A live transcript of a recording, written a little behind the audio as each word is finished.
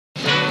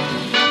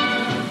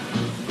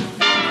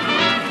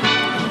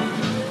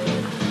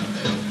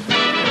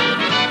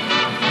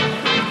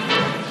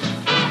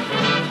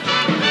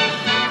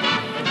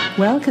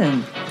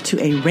Welcome to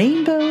A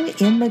Rainbow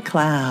in the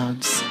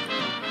Clouds.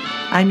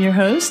 I'm your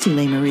host,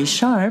 ELEYNE-MARI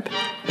SHARP,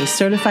 a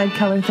certified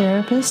color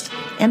therapist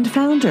and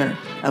founder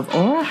of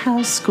Aura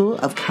House School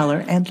of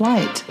Color and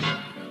Light.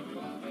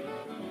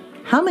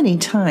 How many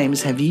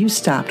times have you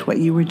stopped what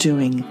you were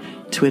doing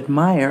to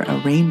admire a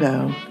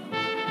rainbow?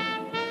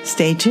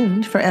 Stay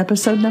tuned for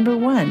episode number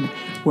 1,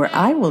 where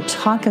I will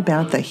talk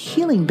about the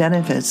healing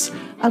benefits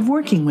of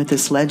working with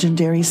this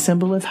legendary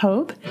symbol of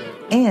hope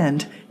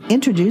and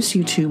introduce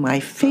you to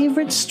my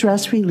favorite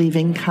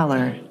stress-relieving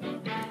color.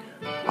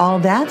 All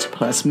that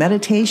plus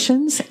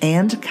meditations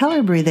and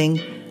color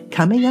breathing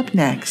coming up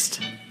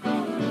next.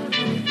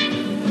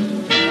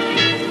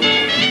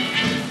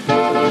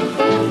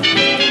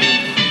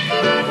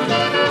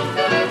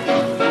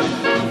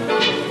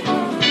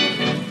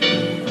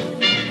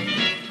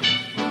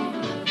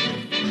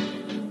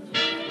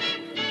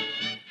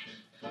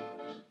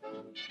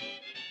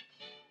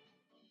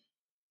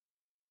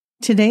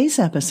 Today's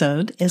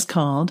episode is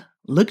called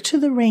Look to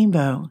the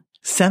Rainbow,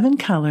 7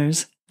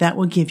 Colors That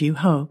Will Give You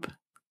Hope.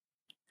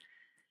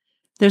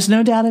 There's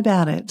no doubt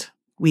about it.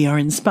 We are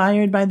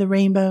inspired by the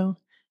rainbow,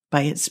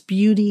 by its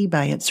beauty,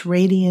 by its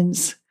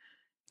radiance.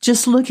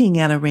 Just looking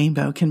at a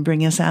rainbow can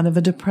bring us out of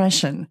a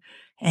depression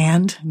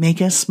and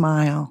make us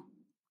smile.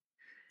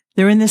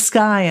 They're in the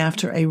sky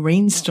after a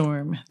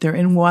rainstorm. They're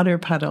in water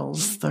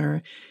puddles.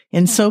 They're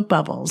in soap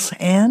bubbles.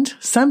 And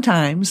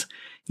sometimes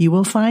you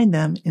will find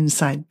them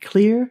inside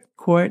clear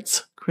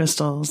quartz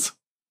crystals.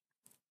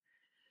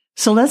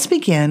 So let's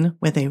begin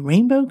with a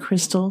rainbow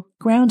crystal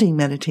grounding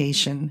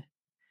meditation.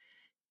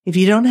 If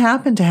you don't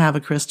happen to have a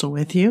crystal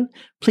with you,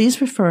 please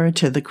refer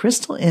to the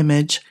crystal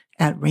image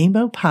at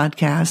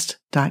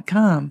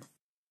rainbowpodcast.com.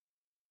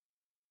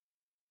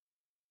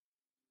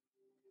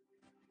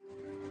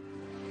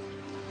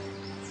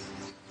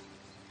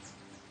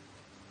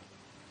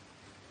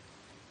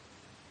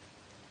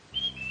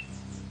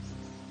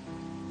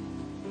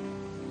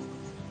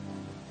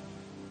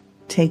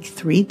 Take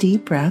 3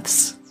 deep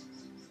breaths,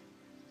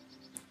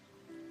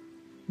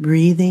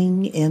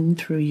 breathing in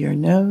through your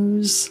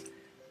nose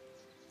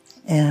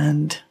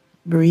and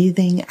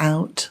breathing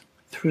out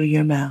through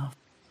your mouth.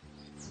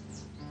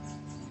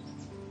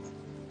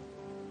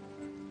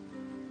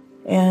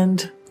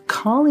 And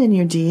call in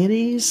your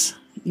deities,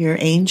 your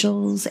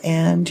angels,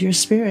 and your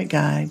spirit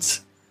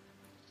guides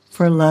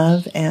for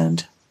love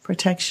and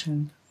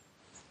protection.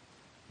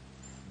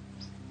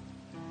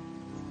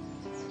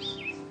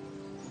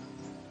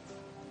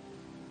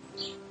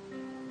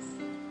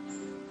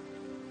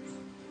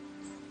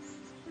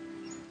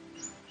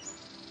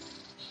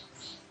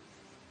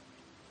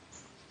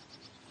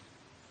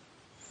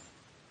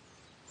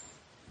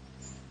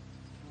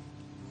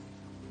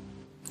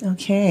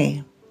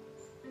 Okay.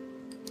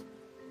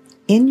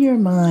 In your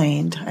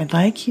mind, I'd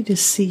like you to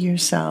see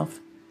yourself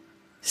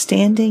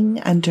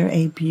standing under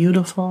a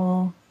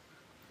beautiful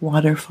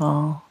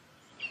waterfall.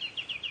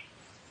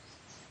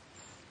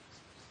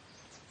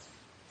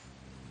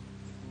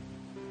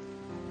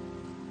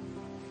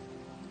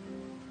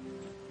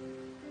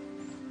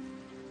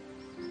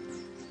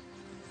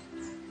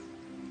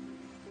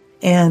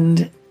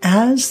 And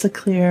as the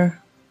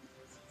clear,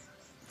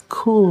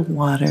 cool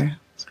water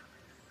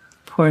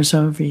pours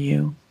over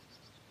you,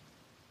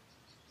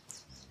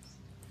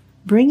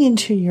 bring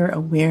into your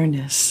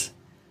awareness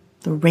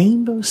the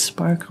rainbow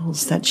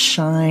sparkles that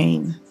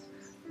shine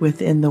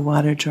within the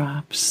water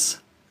drops.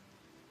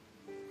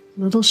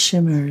 Little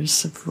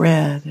shimmers of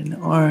red and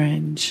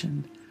orange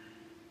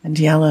and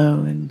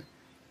yellow and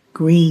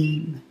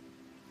green,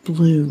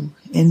 blue,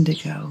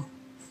 indigo,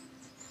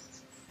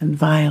 and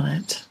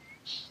violet.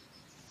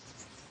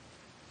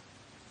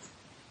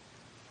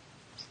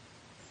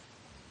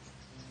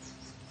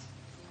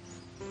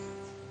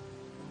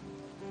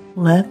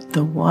 Let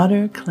the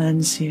water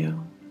cleanse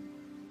you.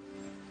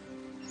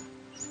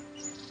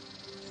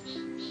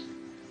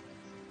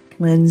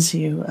 Cleanse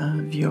you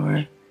of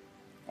your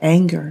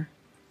anger,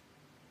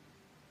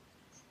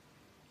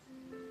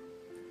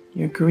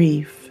 your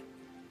grief.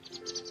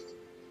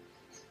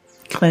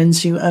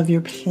 Cleanse you of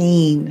your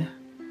pain,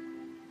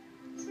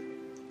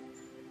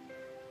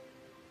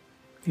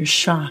 your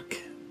shock,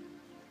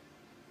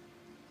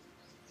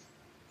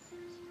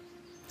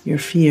 your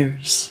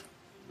fears.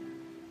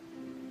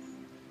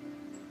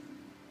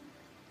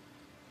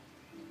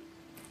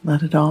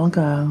 Let it all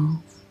go.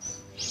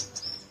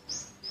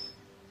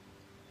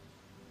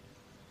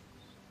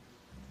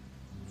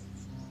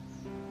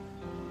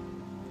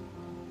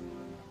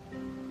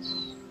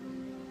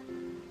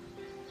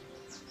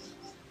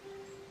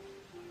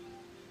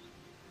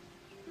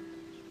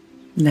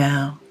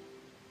 Now,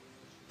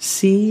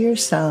 see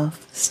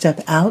yourself step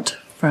out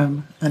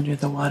from under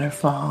the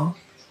waterfall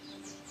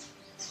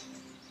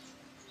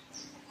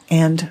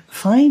and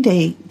find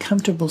a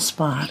comfortable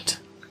spot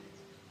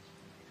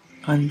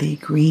on the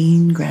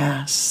green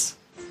grass.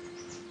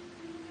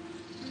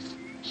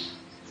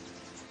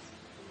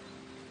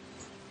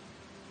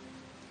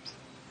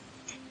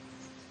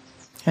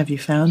 Have you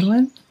found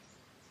one?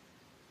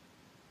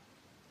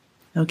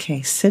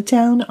 Okay, sit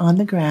down on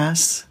the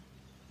grass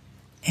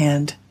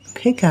and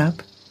pick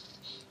up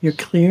your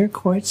clear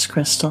quartz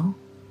crystal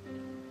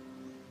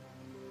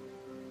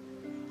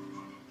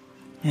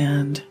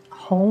and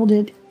hold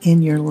it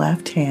in your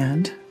left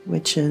hand,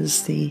 which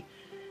is the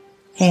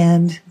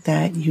hand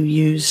that you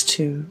use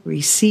to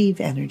receive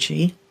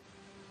energy.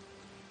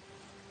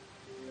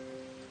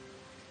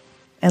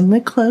 And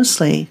look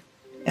closely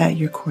at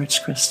your quartz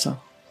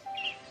crystal.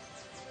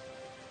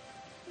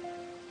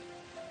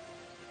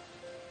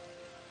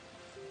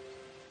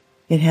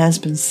 It has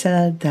been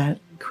said that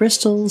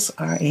crystals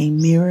are a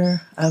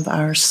mirror of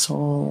our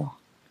soul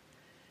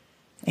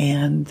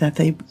and that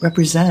they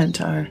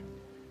represent our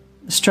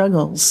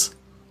struggles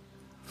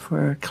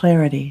for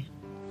clarity.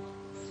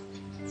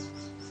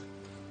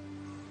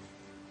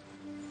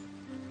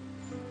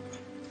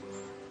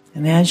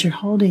 And as you're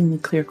holding the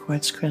clear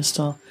quartz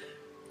crystal,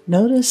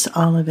 notice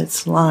all of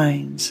its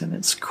lines and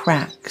its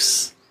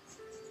cracks,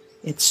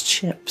 its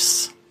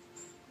chips,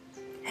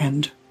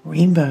 and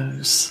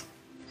rainbows.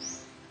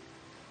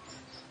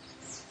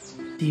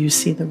 Do you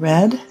see the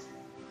red,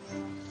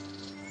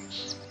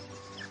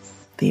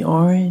 the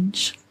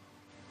orange,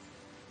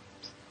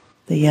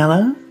 the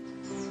yellow?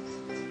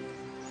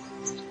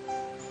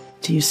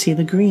 Do you see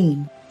the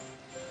green,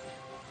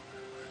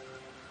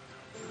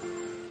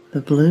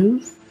 the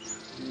blue,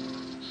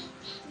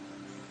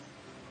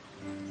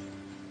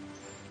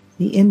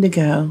 the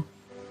indigo,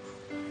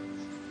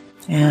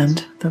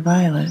 and the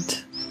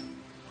violet?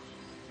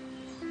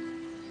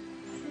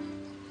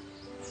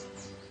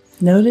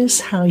 Notice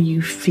how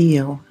you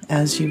feel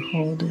as you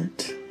hold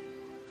it.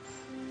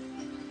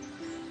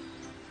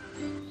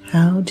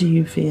 How do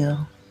you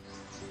feel?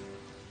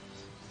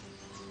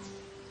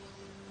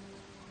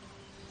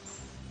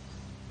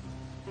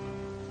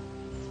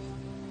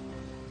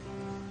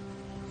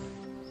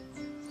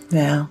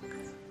 Now,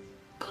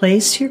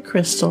 place your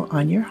crystal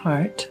on your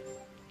heart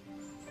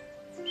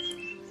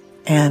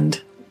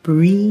and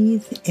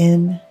breathe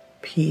in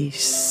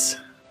peace.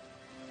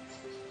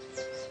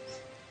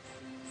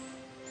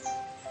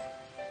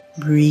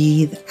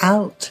 Breathe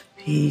out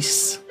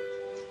peace.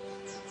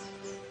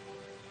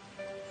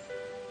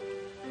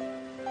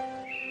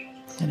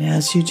 And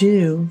as you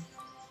do,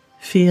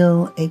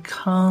 feel a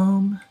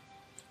calm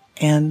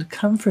and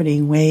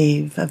comforting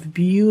wave of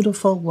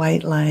beautiful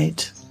white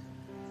light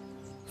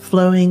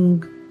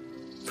flowing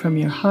from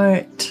your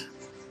heart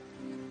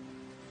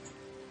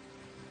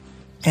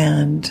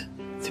and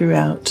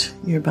throughout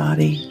your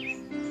body.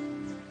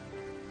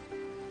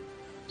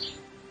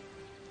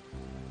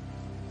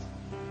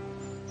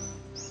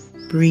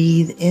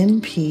 Breathe in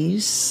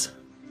peace.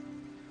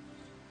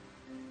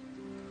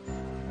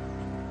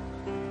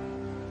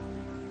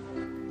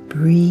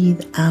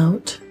 Breathe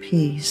out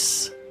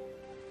peace.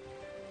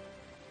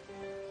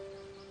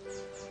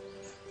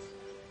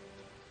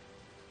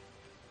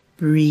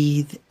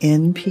 Breathe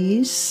in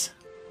peace.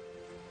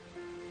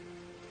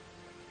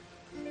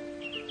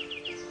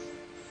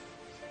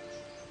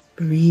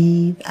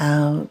 Breathe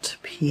out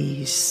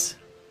peace.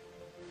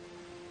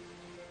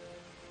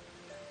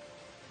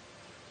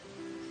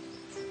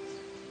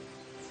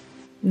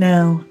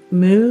 Now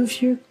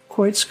move your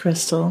quartz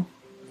crystal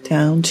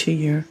down to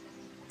your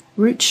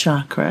root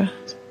chakra,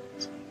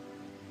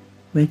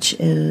 which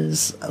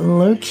is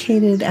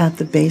located at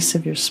the base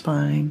of your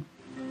spine.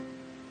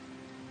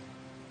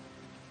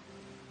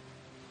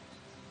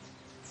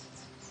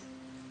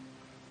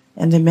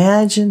 And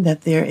imagine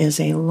that there is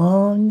a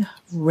long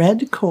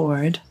red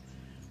cord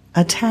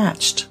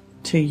attached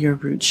to your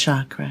root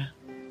chakra.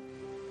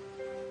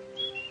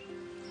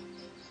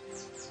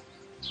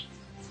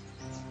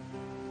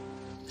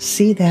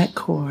 See that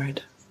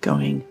cord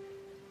going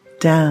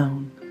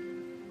down,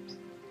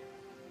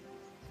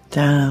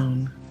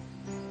 down,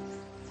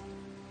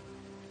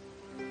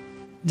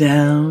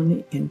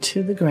 down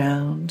into the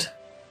ground,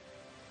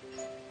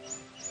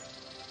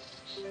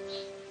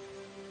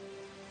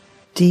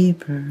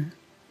 deeper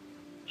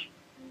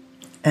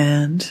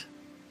and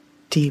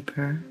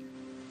deeper,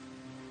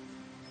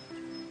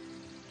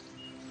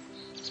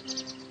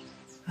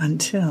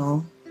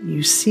 until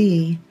you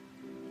see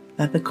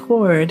that the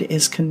cord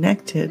is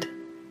connected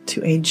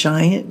to a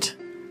giant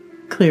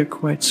clear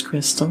quartz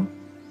crystal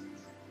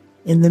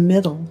in the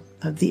middle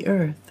of the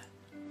earth.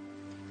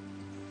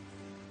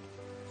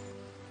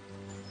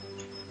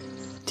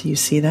 Do you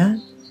see that?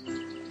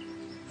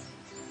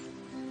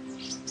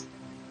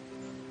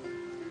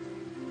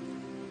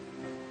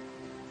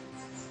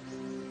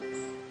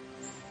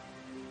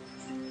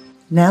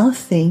 Now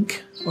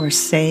think or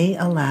say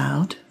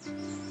aloud,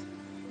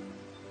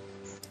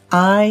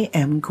 I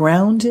am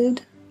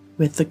grounded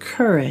with the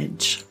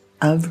courage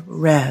of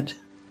red.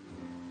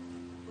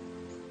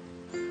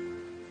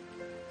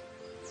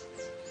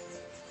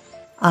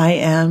 I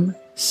am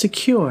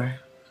secure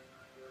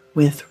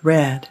with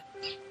red.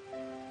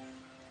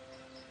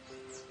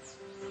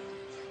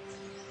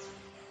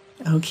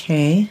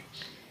 Okay,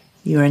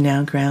 you are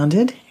now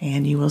grounded,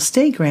 and you will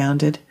stay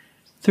grounded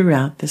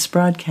throughout this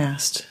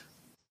broadcast.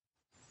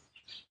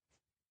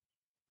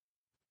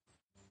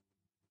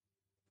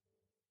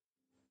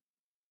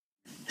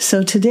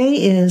 So today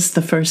is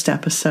the first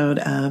episode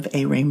of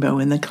A Rainbow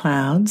in the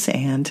Clouds,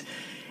 and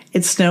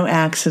it's no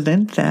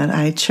accident that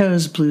I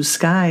chose Blue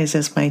Skies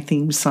as my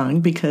theme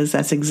song because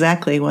that's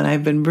exactly what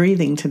I've been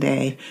breathing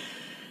today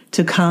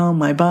to calm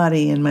my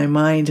body and my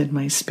mind and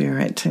my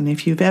spirit. And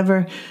if you've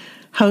ever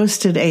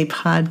hosted a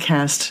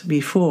podcast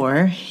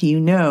before, you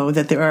know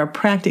that there are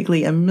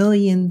practically a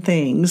million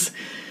things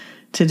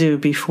to do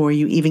before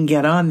you even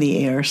get on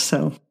the air.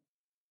 So,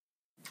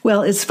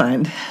 well, it's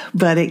fun,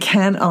 but it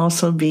can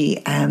also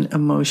be an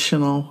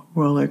emotional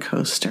roller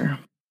coaster.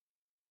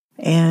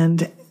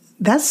 And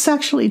that's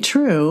actually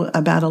true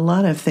about a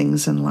lot of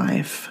things in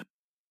life.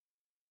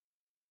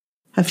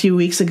 A few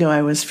weeks ago,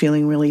 I was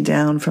feeling really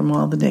down from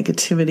all the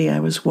negativity I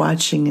was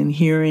watching and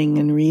hearing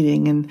and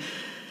reading,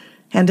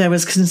 and I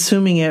was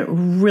consuming it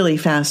really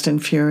fast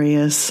and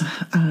furious,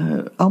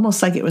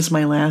 almost like it was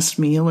my last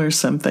meal or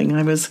something.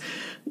 I was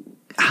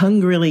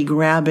hungrily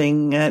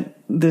grabbing at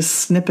this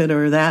snippet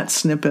or that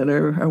snippet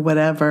or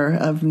whatever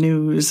of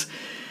news.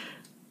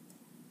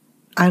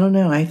 I don't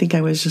know. I think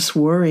I was just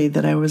worried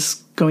that I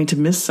was going to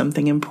miss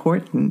something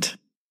important.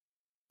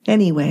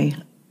 Anyway,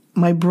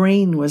 my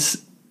brain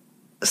was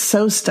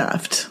so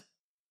stuffed,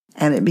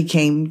 and it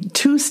became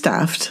too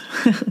stuffed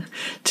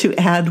to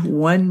add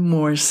one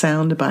more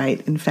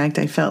soundbite. In fact,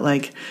 I felt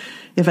like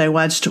if I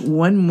watched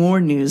one more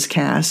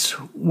newscast,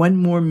 one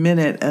more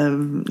minute of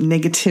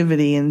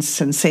negativity and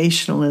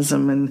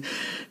sensationalism and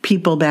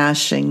people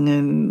bashing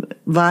and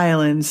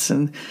violence,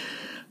 and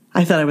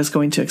I thought I was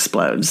going to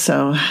explode.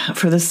 So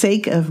for the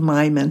sake of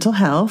my mental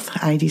health,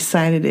 I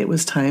decided it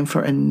was time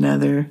for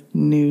another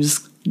news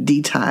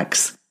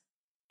detox.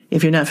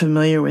 If you're not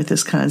familiar with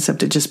this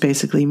concept, it just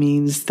basically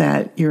means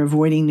that you're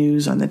avoiding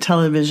news on the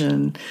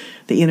television,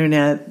 the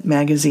internet,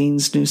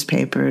 magazines,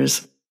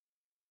 newspapers,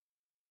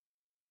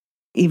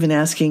 even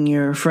asking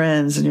your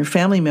friends and your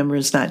family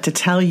members not to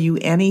tell you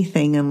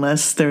anything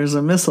unless there's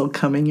a missile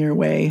coming your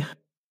way.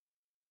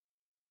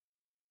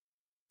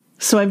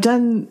 So I've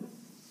done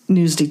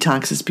news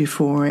detoxes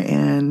before,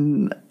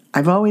 and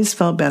I've always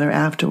felt better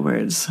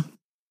afterwards.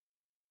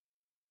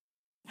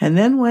 And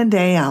then one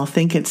day I'll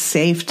think it's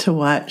safe to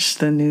watch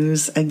the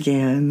news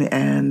again,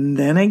 and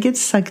then I get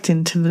sucked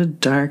into the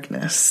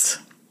darkness,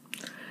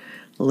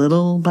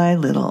 little by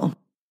little.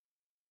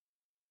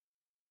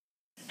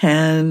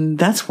 And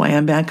that's why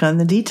I'm back on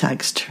the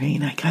detox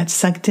train. I got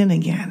sucked in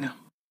again.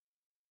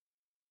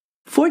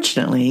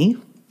 Fortunately,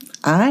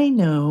 I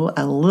know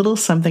a little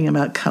something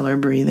about color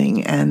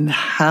breathing and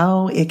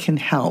how it can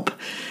help.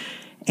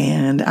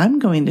 And I'm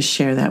going to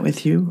share that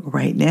with you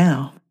right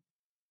now.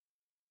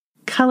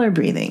 Color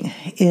breathing.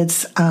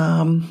 It's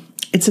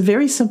a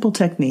very simple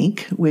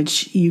technique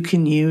which you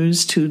can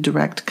use to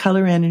direct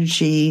color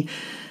energy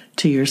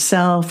to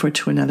yourself or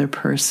to another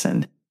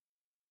person.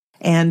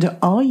 And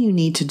all you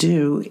need to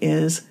do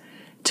is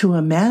to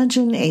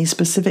imagine a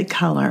specific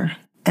color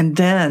and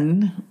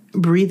then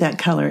breathe that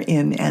color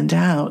in and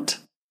out.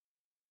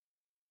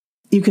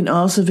 You can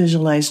also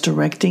visualize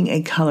directing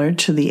a color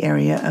to the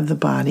area of the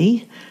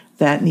body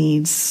that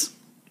needs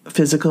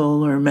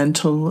physical or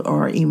mental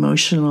or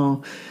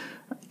emotional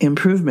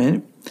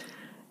improvement.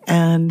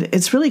 And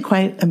it's really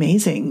quite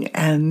amazing,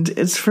 and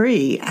it's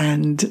free,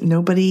 and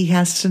nobody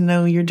has to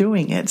know you're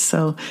doing it.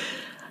 So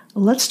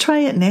let's try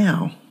it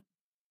now.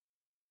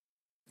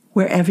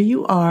 Wherever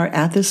you are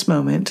at this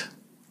moment,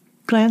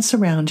 glance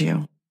around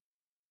you.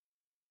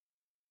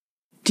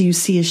 Do you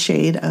see a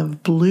shade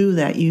of blue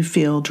that you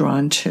feel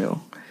drawn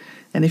to?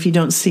 And if you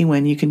don't see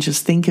one, you can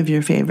just think of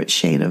your favorite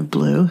shade of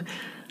blue.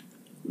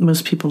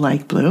 Most people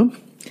like blue.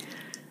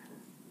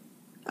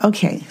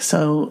 Okay,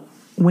 so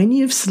when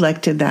you've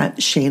selected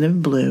that shade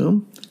of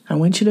blue, I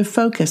want you to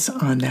focus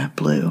on that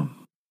blue.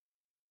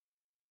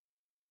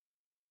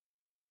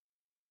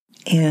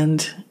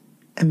 And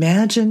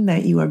imagine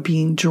that you are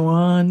being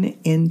drawn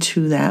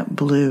into that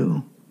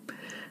blue,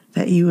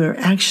 that you are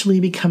actually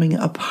becoming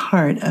a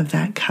part of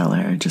that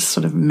color, just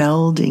sort of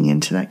melding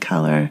into that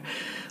color,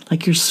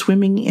 like you're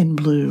swimming in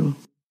blue.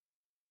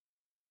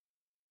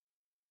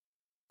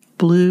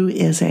 Blue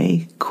is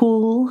a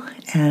cool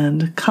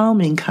and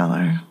calming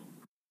color.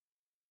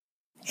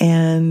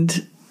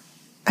 And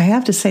I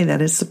have to say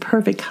that it's the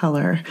perfect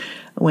color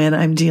when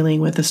I'm dealing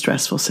with a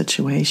stressful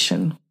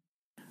situation,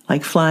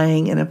 like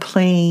flying in a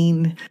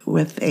plane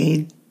with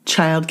a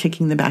child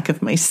kicking the back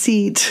of my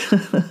seat,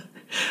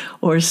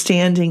 or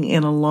standing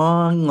in a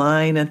long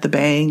line at the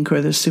bank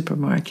or the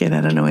supermarket. I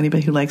don't know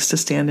anybody who likes to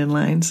stand in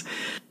lines.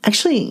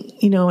 Actually,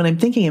 when I'm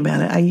thinking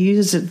about it, I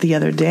used it the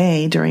other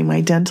day during my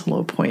dental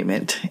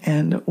appointment.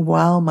 And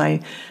while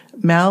my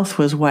mouth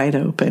was wide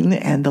open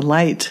and the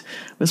light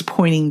was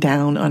pointing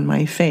down on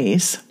my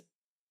face,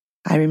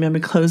 I remember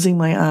closing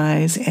my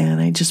eyes and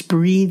I just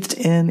breathed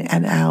in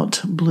and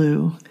out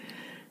blue.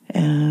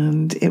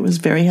 And it was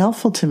very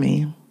helpful to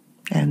me.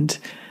 And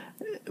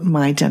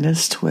my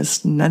dentist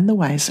was none the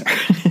wiser.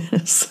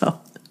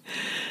 So,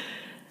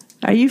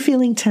 are you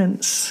feeling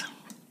tense?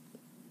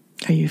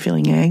 Are you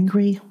feeling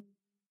angry?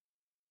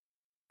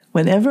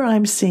 Whenever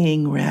I'm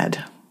seeing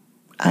red,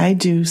 I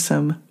do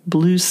some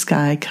blue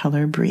sky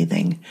color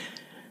breathing.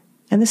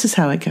 And this is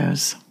how it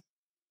goes.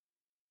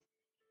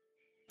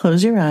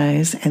 Close your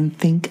eyes and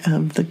think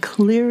of the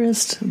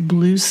clearest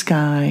blue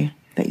sky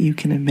that you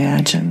can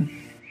imagine.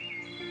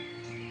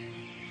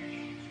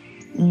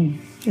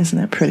 Isn't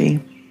that pretty?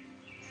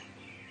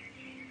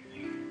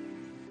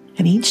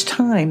 And each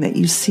time that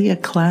you see a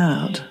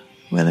cloud,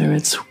 whether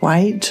it's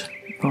white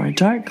or a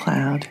dark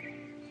cloud,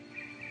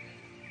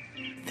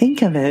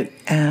 think of it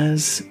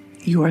as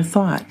your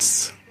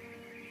thoughts.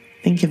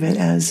 Think of it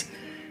as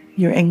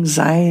your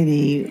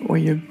anxiety or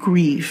your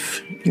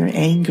grief, your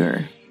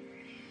anger.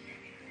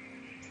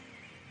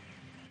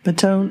 But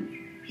don't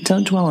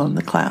dwell on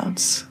the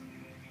clouds.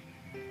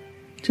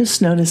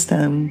 Just notice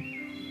them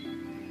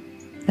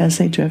as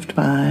they drift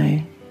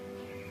by,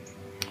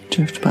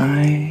 drift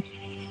by,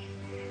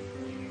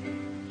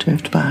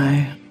 drift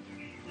by.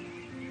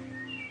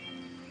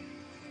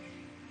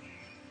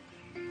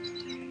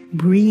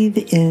 Breathe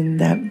in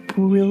that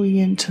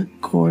brilliant,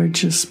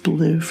 gorgeous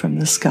blue from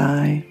the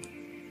sky.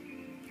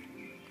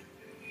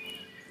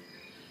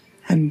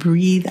 And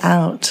breathe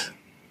out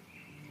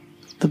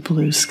the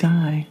blue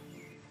sky.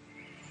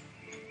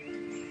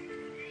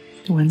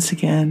 Once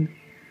again,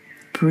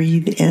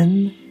 breathe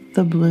in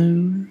the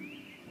blue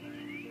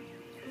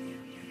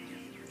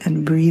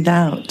and breathe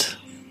out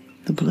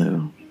the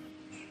blue.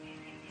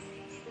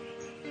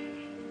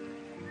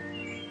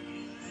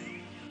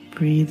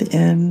 Breathe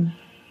in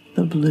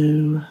the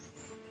blue.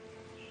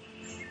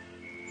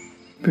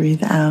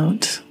 Breathe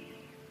out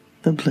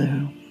the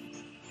blue.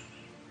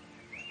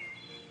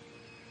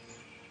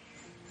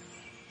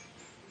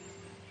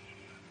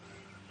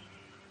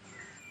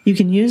 You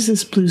can use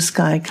this blue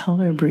sky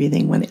color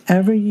breathing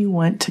whenever you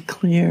want to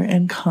clear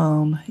and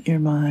calm your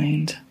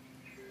mind.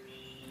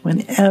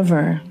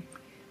 Whenever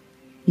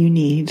you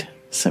need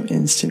some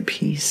instant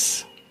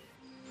peace.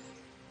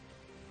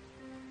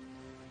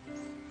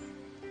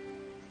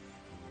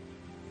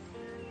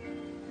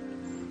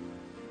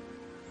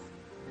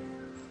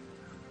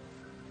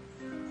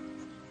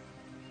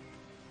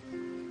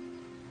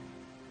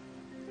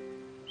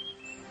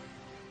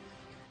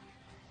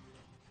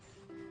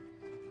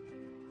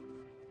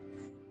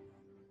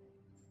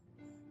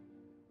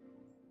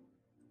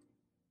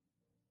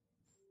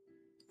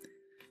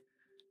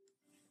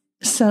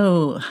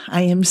 So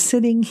I am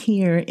sitting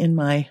here in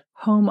my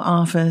home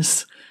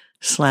office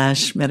 /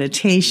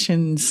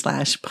 meditation /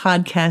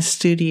 podcast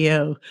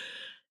studio,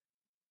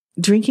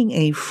 drinking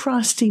a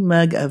frosty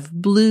mug of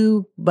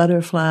blue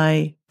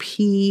butterfly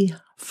pea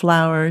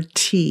flower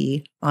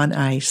tea on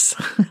ice.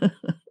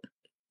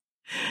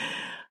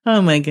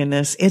 Oh my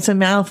goodness. It's a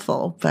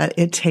mouthful, but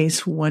it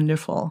tastes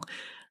wonderful.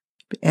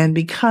 And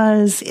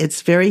because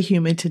it's very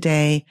humid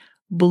today,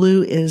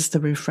 blue is the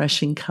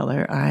refreshing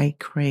color I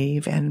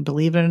crave. And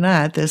believe it or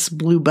not, this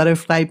blue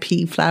butterfly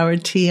pea flower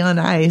tea on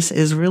ice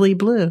is really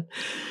blue.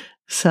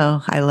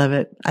 So I love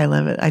it. I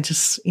love it. I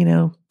just,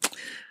 you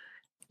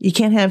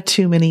can't have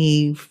too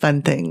many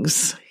fun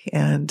things.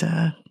 And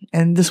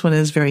this one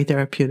is very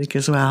therapeutic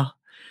as well.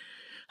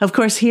 Of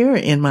course, here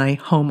in my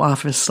home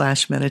office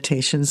 /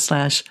 meditation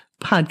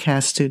 /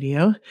 podcast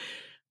studio,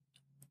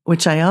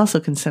 which I also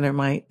consider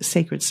my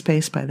sacred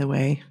space, by the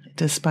way,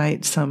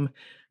 despite some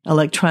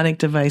electronic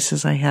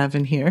devices I have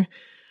in here,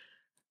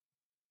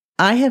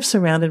 I have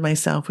surrounded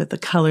myself with the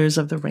colors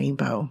of the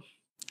rainbow.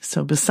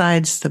 So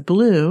besides the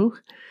blue,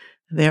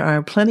 there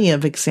are plenty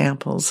of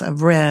examples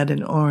of red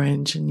and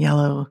orange and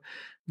yellow,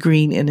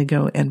 green,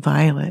 indigo, and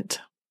violet.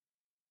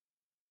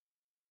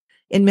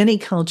 In many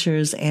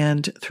cultures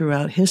and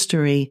throughout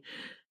history,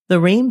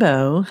 the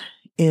rainbow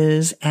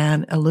is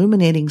an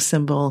illuminating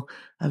symbol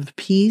of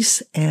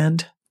peace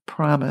and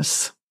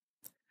promise.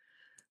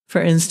 For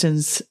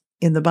instance,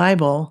 in the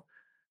Bible,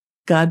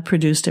 God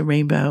produced a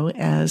rainbow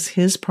as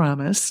his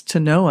promise to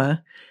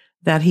Noah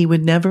that he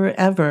would never,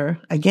 ever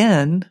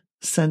again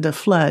send a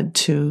flood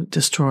to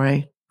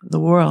destroy the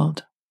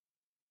world.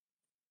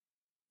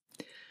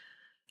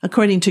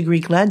 According to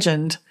Greek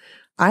legend,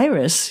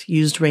 Iris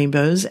used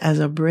rainbows as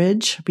a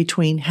bridge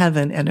between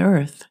heaven and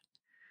earth.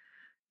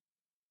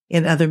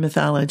 In other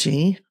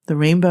mythology, the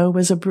rainbow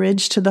was a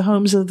bridge to the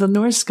homes of the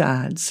Norse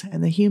gods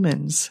and the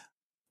humans.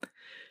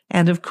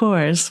 And of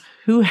course,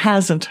 who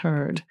hasn't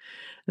heard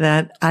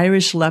that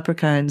Irish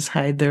leprechauns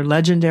hide their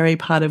legendary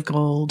pot of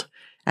gold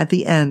at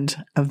the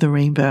end of the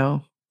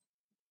rainbow?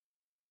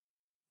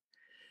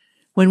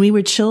 When we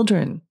were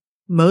children,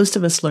 most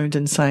of us learned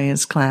in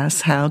science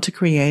class how to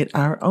create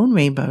our own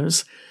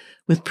rainbows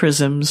with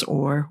prisms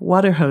or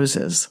water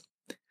hoses.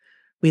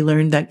 We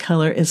learned that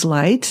color is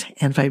light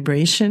and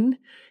vibration,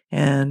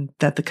 and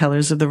that the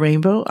colors of the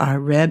rainbow are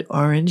red,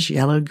 orange,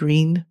 yellow,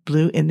 green,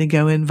 blue,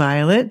 indigo, and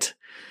violet.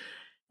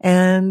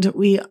 And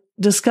we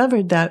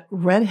discovered that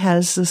red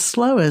has the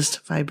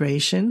slowest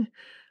vibration,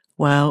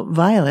 while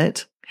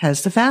violet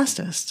has the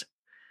fastest.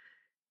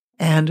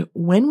 And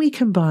when we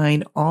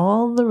combine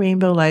all the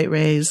rainbow light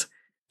rays,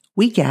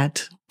 we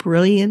get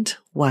brilliant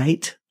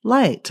white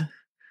light.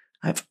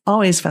 I've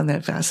always found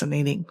that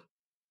fascinating.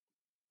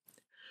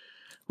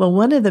 Well,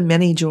 one of the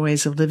many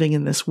joys of living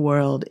in this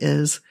world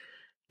is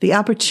the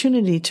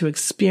opportunity to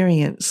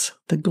experience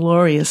the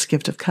glorious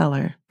gift of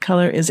color.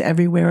 Color is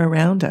everywhere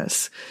around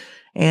us.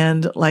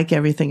 And like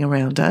everything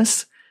around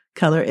us,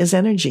 color is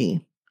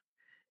energy,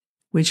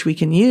 which we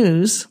can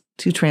use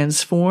to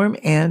transform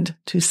and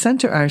to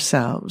center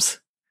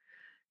ourselves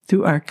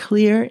through our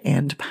clear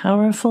and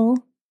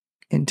powerful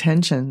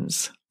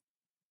intentions.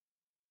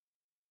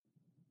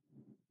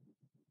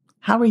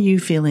 How are you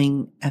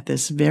feeling at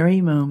this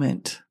very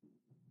moment?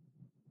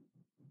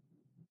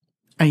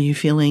 Are you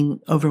feeling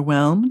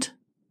overwhelmed,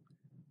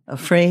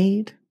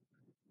 afraid,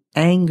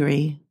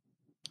 angry,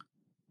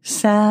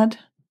 sad,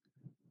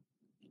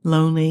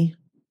 lonely?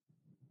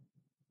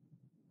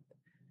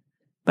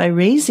 By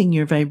raising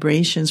your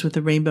vibrations with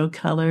the rainbow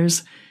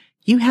colors,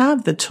 you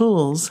have the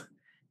tools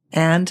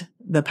and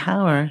the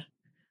power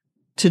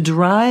to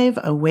drive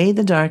away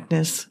the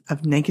darkness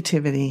of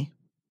negativity.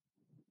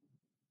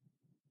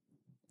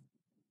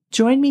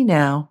 Join me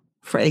now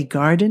for a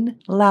garden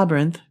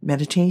labyrinth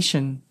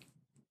meditation.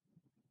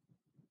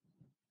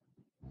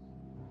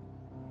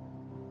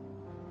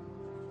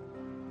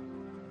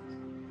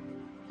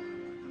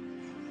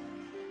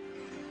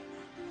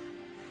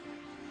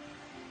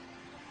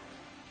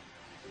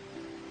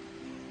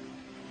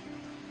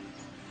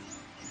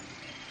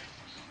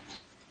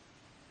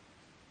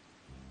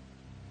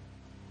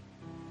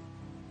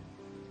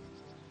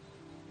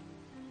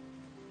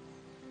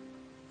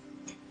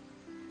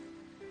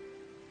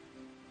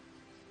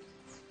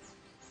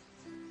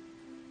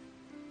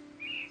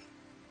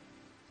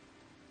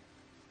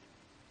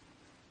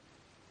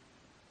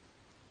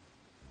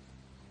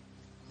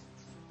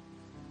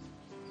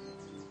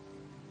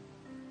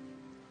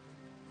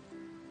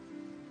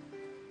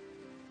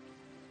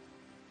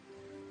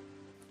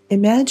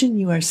 Imagine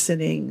you are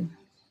sitting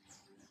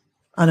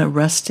on a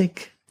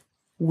rustic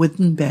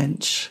wooden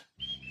bench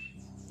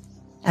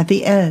at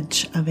the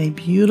edge of a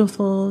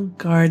beautiful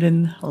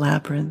garden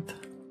labyrinth.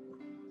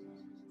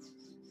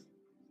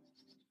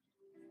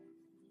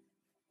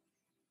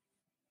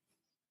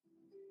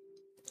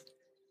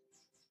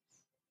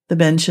 The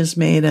bench is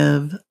made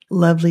of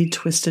lovely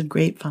twisted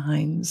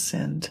grapevines,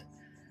 and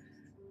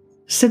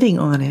sitting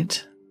on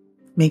it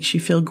makes you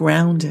feel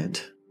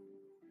grounded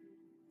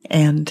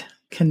and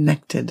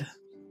connected,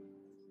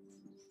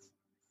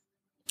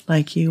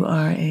 like you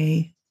are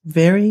a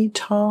very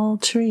tall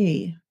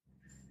tree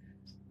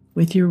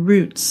with your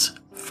roots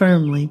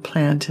firmly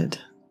planted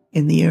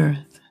in the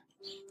earth.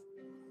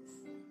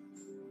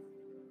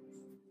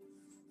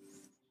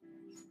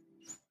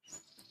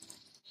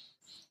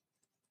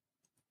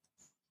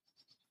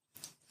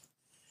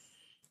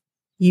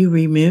 You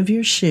remove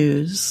your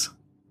shoes,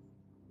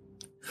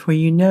 for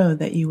you know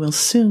that you will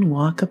soon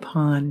walk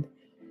upon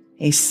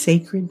a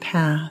sacred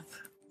path.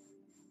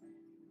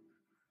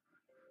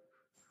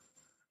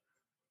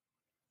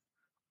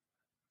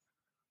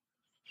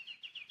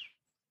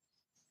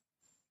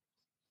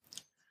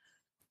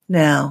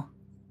 Now,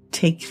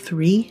 take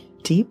 3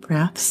 deep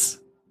breaths,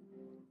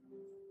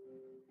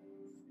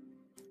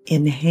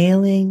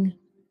 inhaling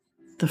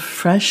the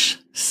fresh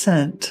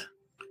scent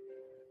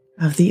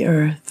of the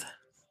earth,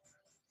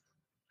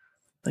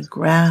 the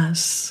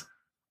grass,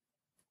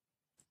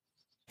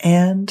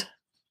 and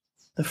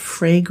the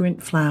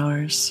fragrant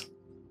flowers.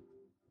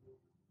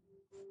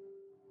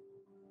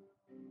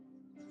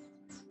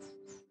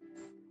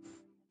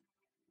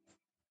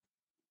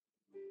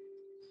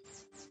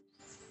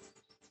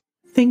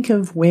 Think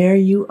of where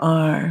you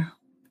are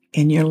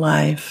in your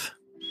life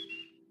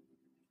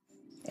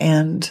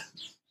and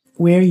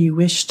where you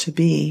wish to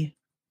be.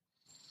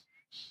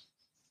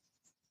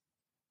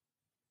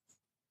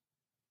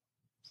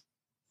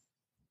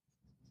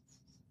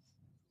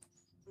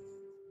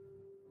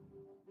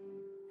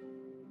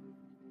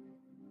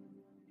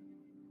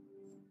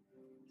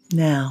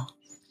 Now,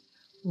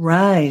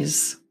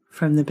 rise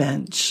from the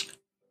bench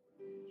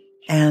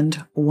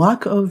and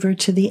walk over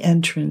to the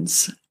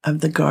entrance of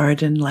the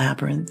garden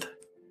labyrinth.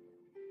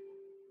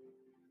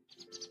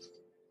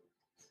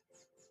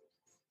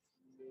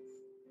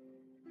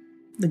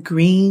 The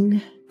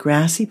green,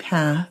 grassy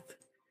path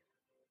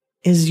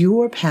is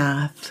your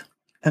path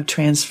of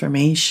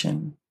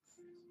transformation,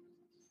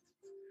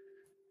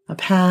 a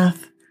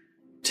path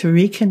to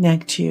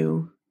reconnect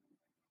you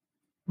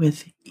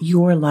with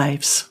your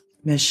life's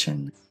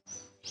mission.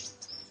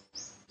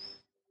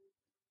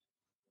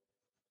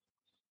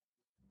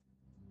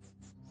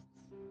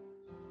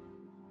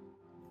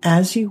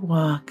 As you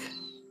walk,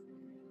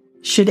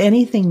 should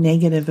anything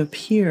negative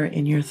appear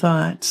in your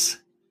thoughts,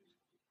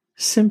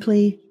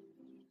 simply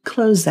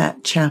close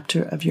that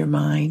chapter of your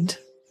mind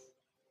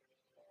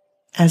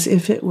as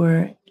if it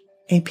were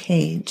a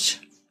page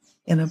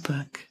in a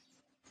book.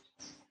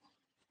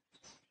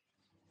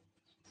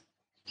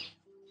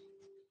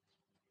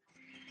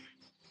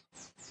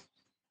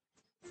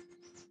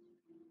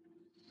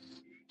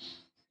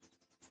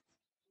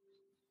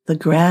 The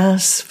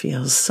grass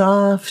feels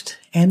soft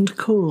and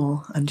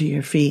cool under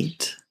your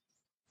feet.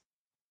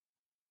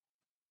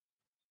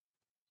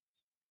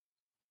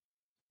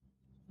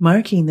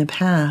 Marking the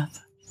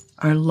path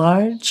are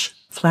large,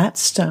 flat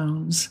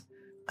stones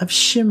of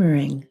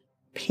shimmering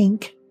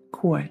pink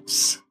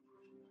quartz.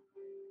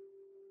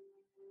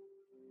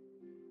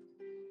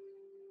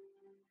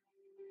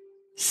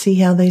 See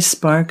how they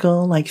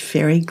sparkle like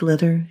fairy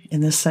glitter in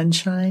the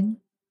sunshine?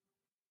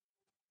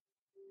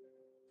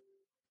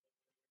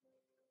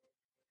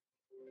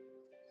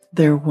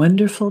 Their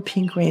wonderful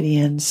pink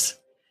radiance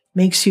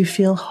makes you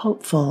feel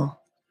hopeful,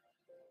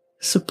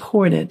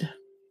 supported,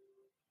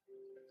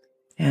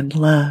 and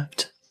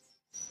loved.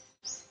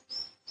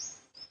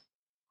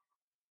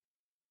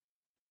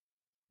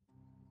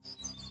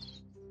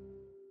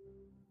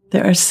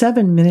 There are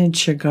 7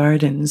 miniature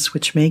gardens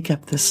which make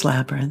up this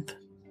labyrinth.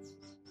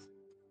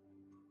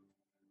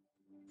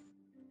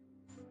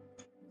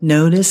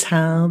 Notice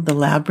how the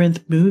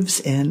labyrinth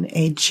moves in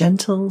a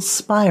gentle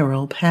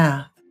spiral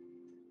path.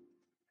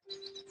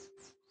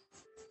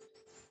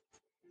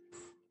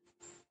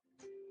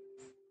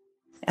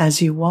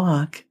 As you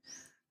walk,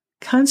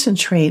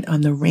 concentrate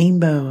on the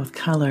rainbow of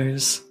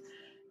colors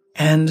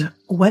and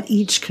what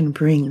each can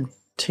bring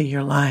to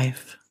your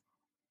life.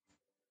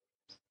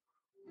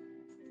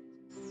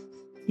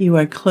 You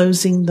are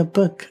closing the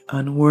book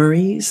on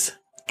worries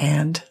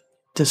and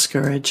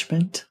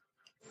discouragement.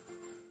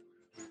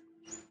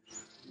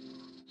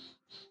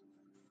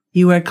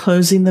 You are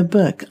closing the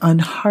book on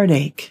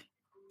heartache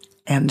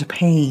and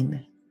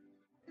pain.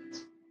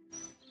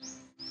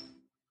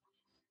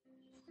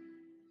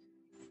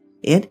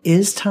 It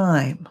is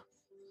time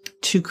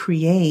to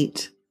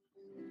create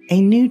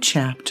a new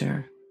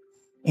chapter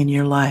in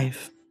your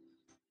life.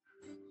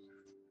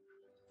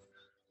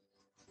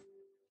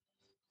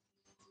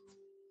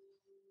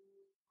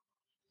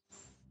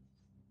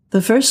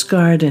 The first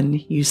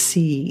garden you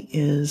see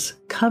is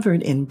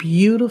covered in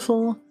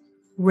beautiful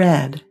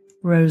red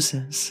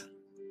roses.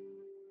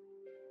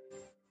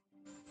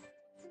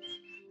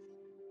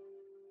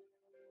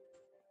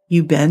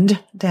 You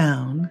bend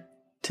down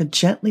to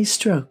gently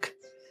stroke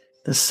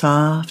the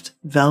soft,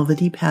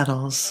 velvety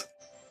petals.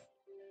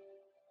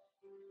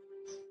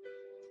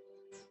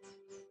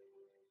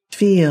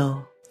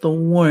 Feel the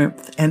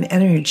warmth and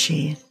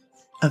energy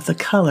of the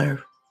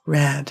color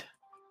red.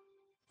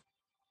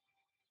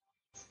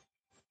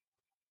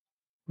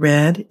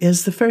 Red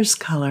is the first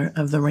color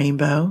of the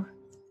rainbow.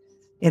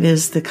 It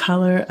is the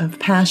color of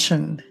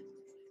passion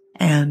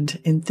and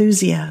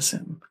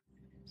enthusiasm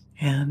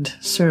and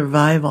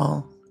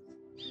survival.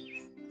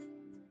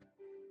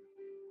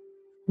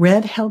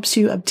 Red helps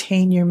you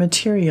obtain your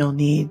material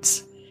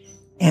needs,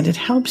 and it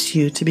helps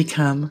you to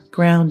become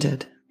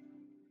grounded.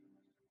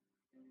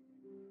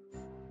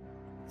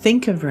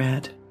 Think of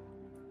red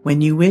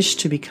when you wish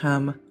to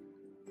become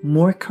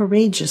more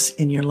courageous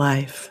in your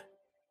life.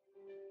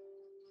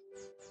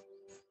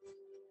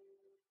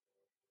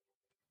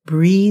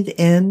 Breathe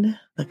in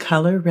the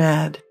color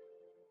red.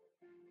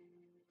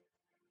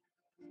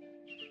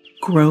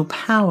 Grow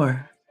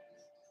power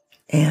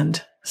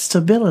and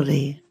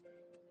stability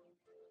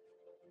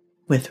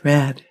with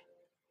red.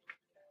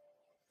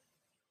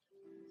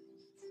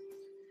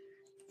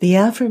 The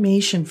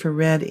affirmation for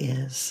red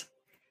is,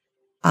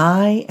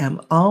 I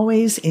am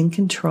always in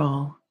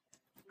control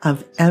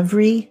of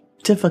every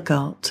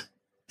difficult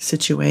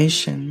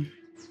situation.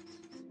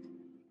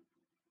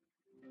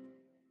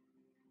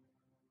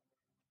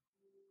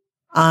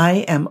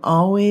 I am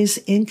always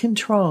in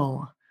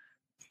control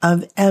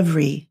of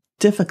every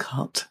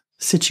difficult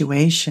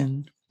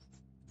situation.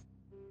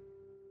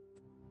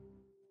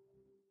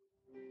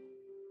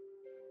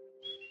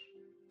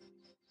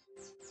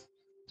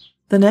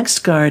 The next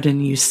garden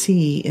you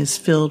see is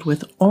filled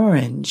with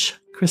orange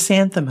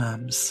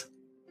chrysanthemums.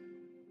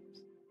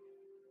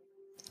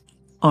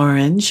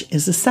 Orange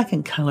is the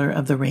second color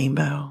of the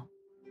rainbow.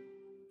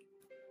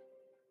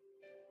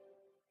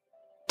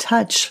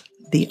 Touch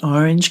the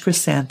orange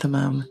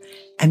chrysanthemum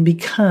and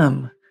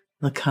become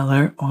the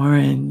color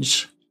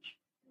orange.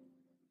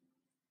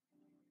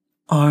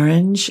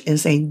 Orange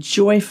is a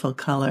joyful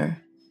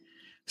color,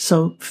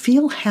 so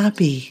feel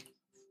happy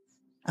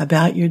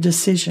about your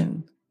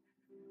decision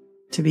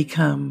to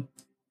become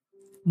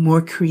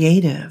more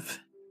creative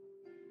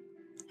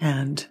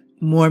and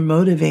more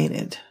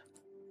motivated.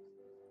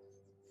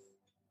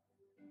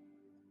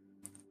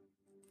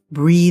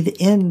 Breathe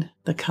in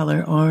the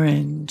color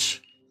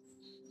orange.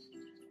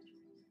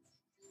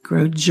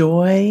 Grow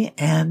joy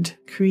and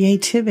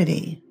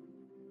creativity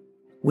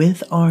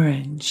with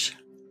orange.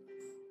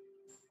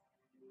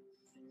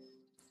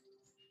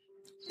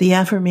 The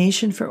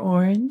affirmation for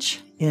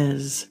orange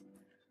is,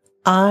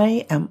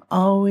 I am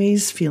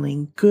always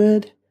feeling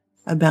good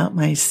about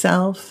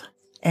myself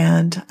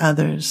and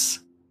others.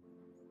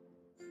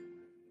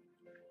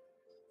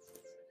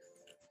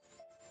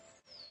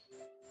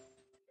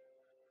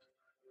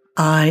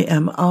 I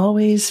am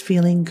always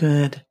feeling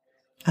good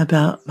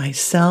about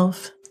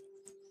myself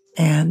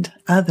and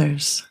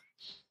others.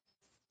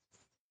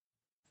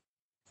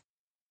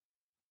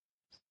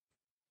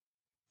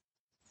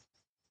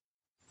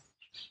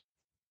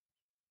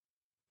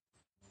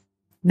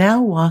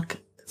 Now walk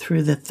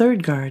through the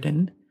third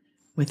garden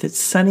with its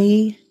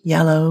sunny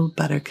yellow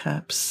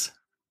buttercups.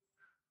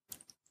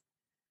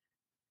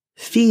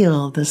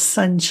 Feel the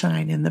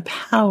sunshine and the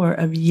power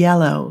of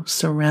yellow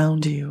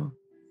surround you.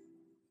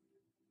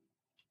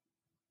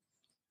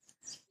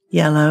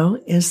 Yellow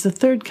is the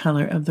third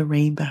color of the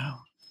rainbow.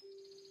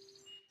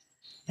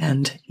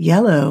 And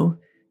yellow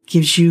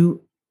gives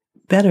you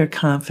better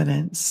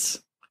confidence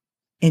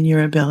in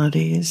your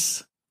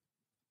abilities.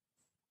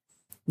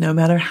 No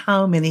matter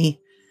how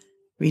many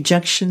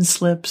rejection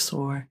slips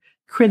or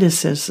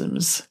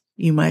criticisms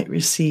you might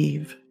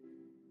receive.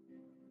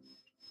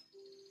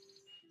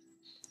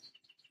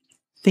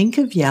 Think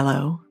of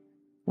yellow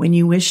when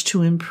you wish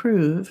to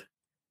improve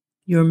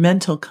your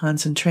mental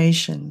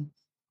concentration.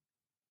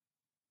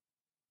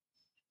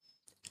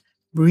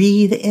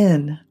 Breathe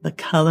in the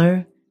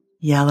color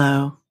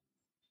yellow.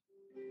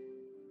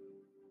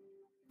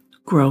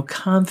 Grow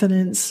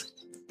confidence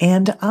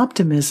and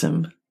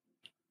optimism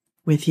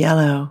with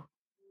yellow.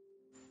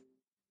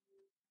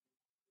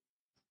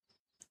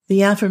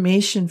 The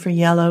affirmation for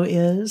yellow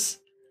is,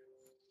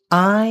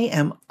 I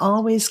am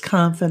always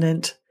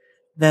confident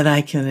that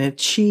I can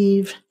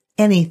achieve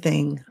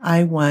anything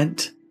I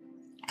want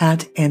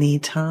at any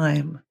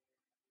time.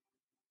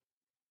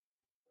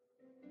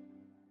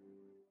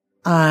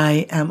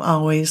 I am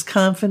always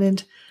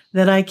confident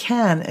that I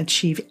can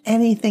achieve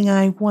anything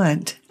I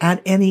want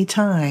at any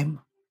time.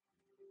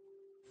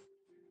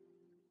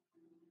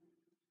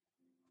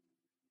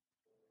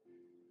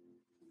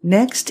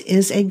 Next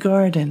is a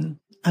garden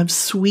of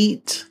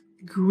sweet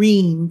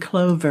green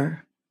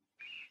clover.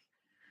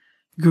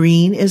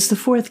 Green is the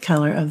fourth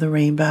color of the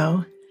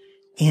rainbow,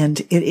 and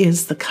it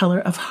is the color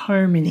of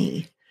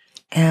harmony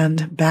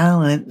and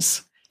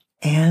balance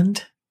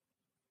and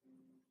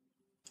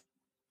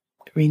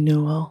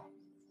renewal.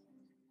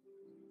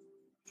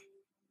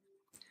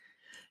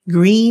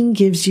 Green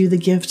gives you the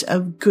gift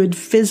of good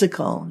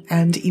physical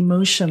and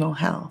emotional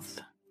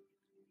health.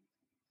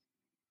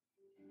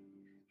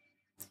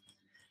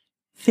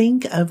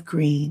 Think of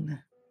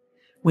green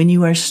when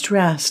you are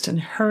stressed and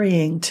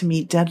hurrying to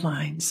meet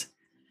deadlines,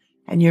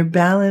 and your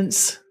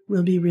balance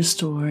will be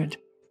restored.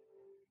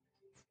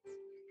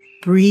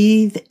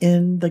 Breathe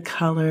in the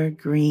color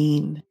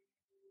green.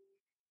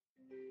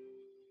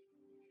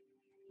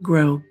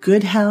 Grow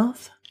good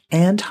health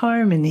and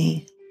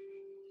harmony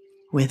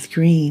with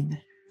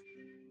green.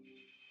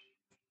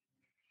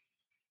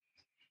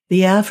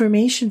 The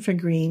affirmation for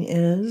green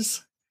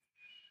is,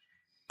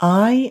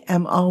 I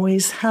am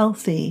always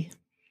healthy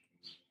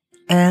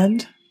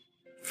and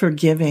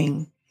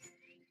forgiving.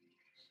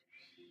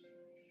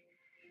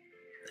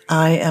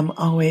 I am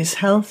always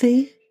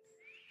healthy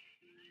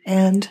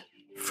and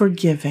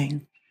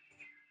forgiving.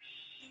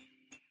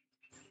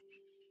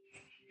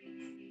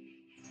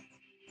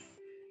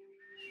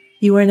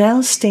 You are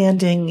now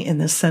standing in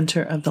the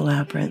center of the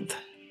labyrinth.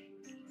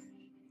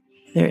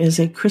 There is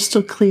a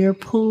crystal clear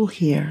pool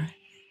here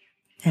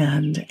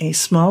and a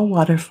small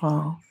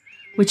waterfall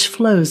which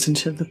flows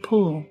into the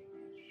pool.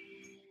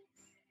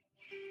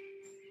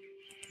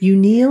 You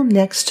kneel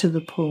next to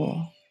the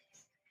pool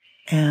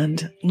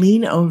and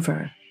lean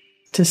over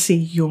to see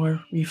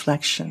your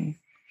reflection.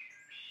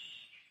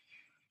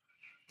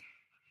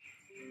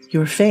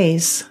 Your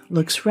face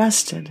looks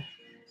rested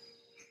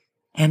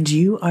and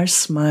you are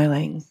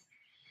smiling.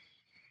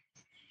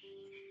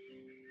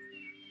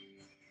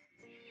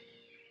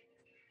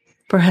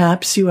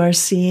 Perhaps you are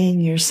seeing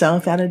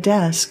yourself at a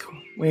desk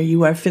where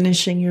you are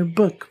finishing your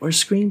book or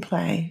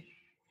screenplay.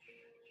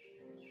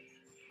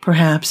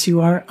 Perhaps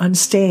you are on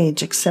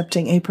stage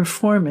accepting a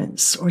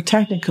performance or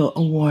technical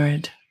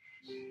award.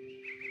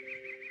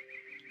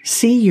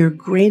 See your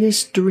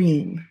greatest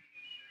dream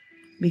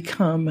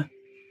become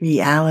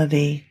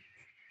reality.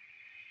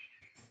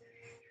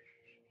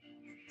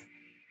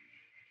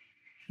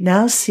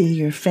 Now see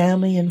your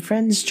family and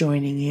friends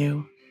joining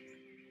you.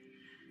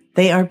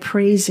 They are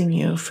praising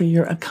you for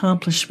your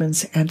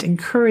accomplishments and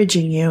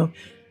encouraging you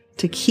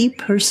to keep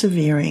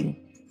persevering.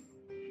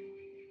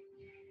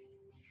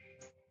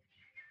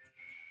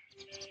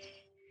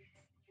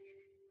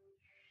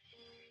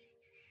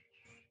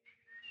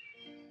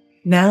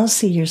 Now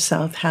see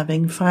yourself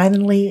having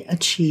finally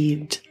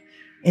achieved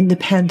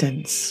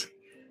independence,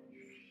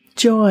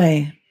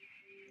 joy,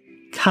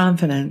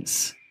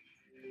 confidence,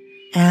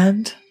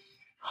 and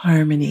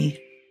harmony.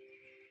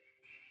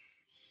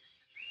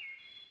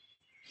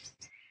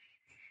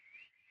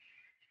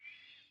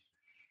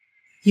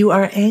 You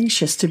are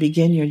anxious to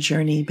begin your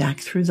journey back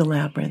through the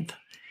labyrinth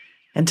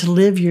and to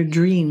live your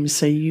dreams,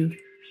 so you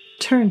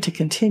turn to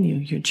continue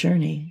your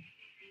journey.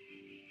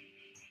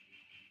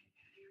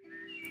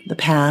 The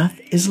path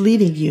is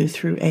leading you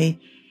through a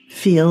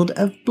field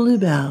of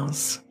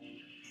bluebells.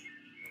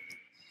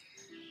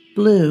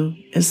 Blue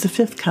is the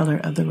fifth color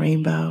of the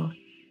rainbow,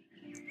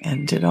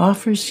 and it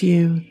offers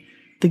you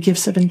the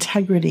gifts of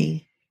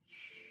integrity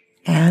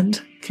and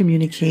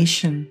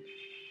communication.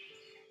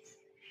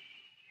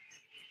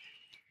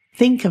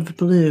 Think of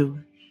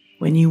blue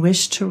when you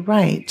wish to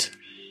write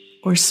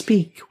or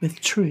speak with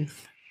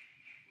truth.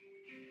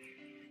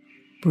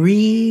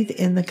 Breathe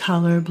in the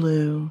color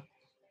blue.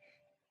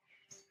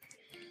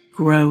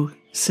 Grow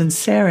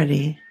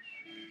sincerity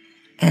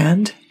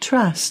and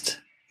trust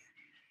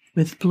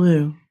with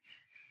blue.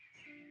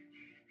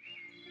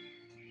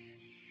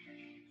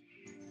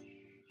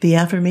 The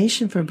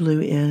affirmation for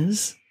blue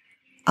is,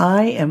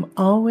 I am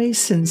always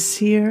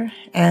sincere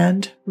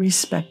and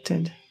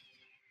respected.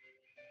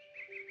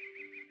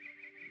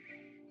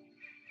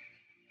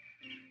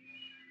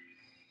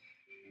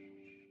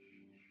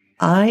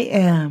 I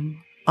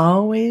am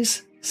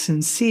always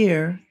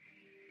sincere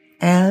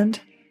and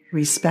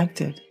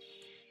respected.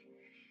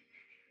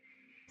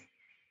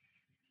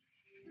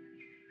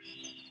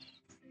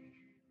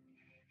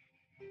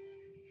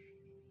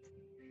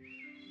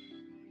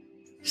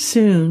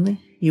 Soon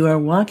you are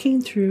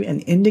walking through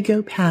an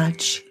indigo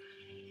patch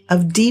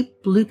of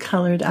deep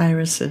blue-colored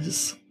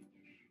irises.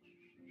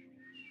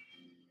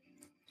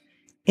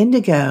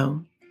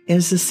 Indigo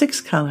is the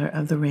sixth color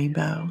of the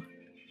rainbow.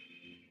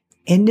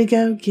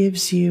 Indigo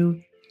gives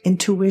you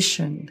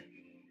intuition.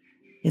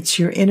 It's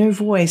your inner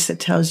voice that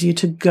tells you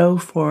to go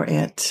for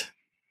it.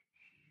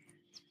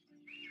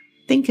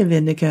 Think of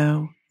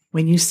indigo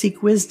when you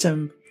seek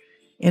wisdom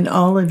in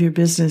all of your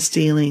business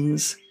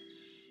dealings,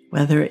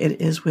 whether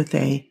it is with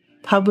a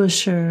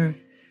publisher,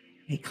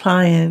 a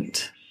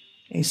client,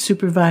 a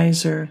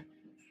supervisor,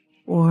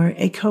 or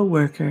a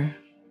coworker.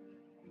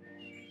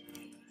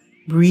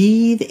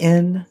 Breathe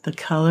in the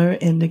color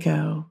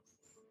indigo.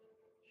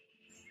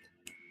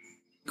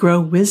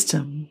 Grow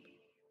wisdom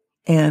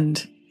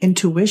and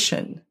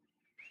intuition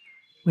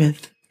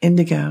with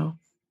indigo.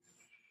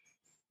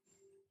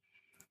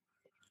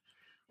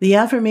 The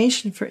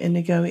affirmation for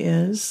indigo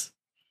is,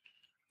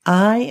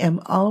 I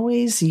am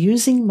always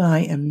using my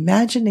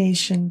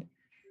imagination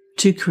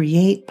to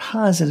create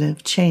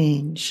positive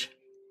change.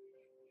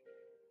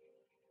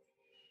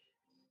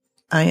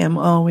 I am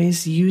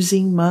always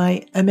using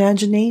my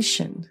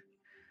imagination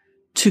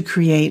to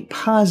create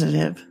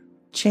positive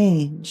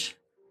change.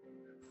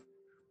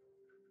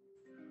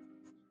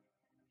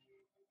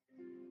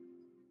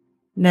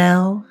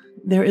 Now,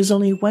 there is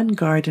only one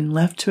garden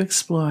left to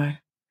explore,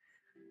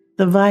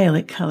 the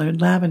violet-colored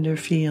lavender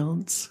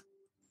fields.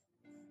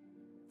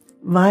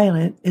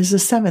 Violet is the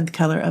seventh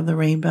color of the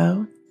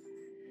rainbow.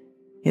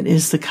 It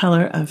is the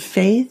color of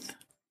faith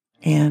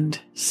and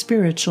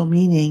spiritual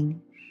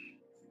meaning.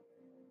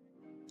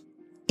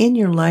 In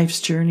your life's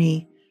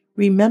journey,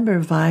 remember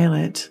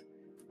violet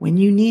when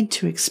you need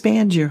to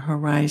expand your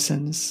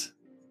horizons.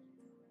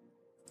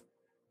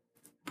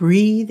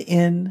 Breathe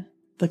in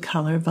the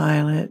color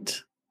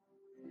violet.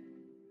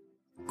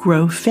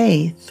 Grow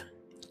faith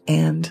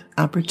and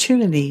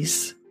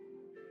opportunities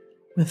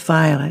with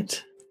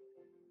violet.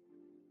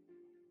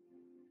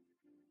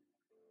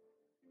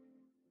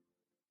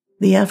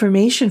 The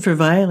affirmation for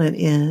violet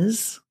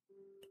is,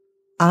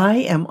 I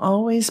am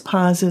always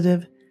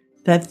positive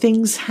that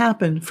things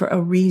happen for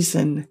a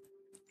reason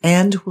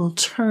and will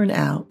turn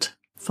out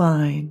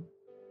fine.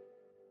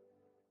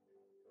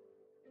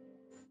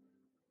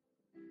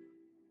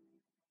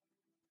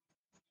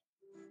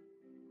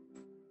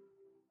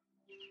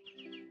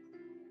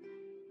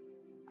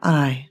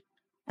 I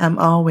am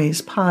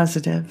always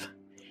positive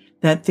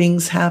that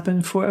things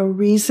happen for a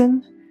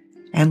reason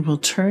and will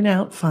turn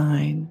out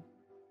fine.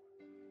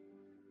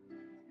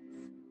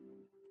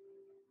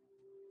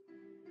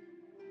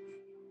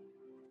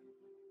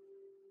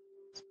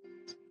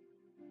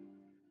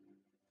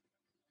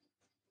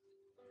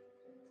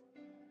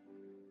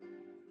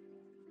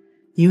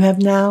 You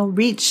have now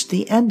reached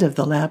the end of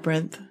the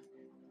labyrinth.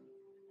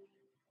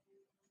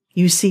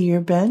 You see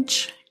your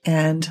bench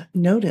and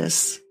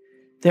notice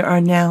there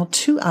are now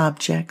two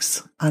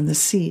objects on the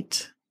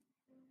seat.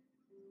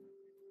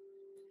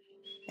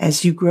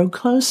 As you grow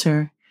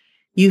closer,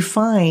 you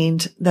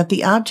find that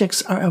the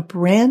objects are a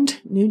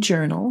brand new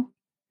journal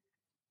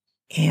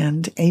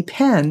and a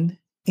pen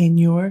in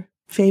your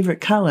favorite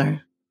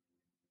color.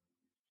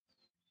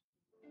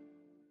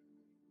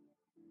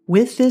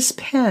 With this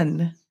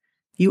pen,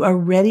 you are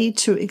ready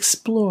to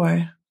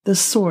explore the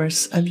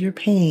source of your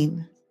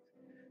pain,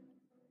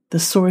 the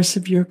source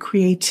of your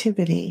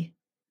creativity,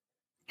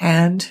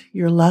 and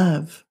your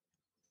love.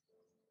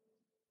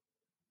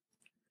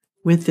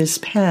 With this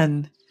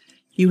pen,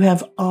 you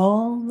have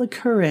all the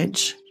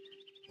courage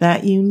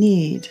that you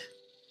need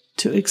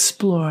to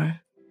explore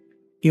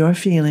your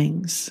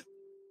feelings.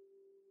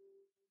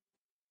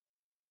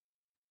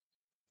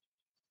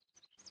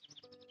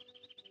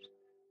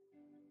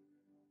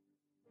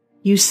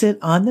 You sit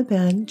on the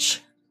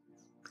bench,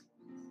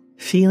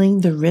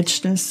 feeling the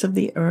richness of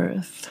the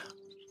earth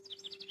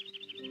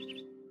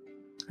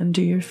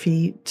under your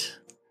feet.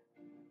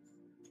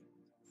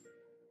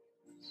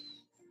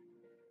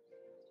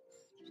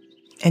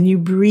 And you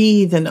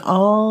breathe in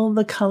all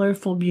the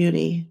colorful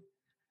beauty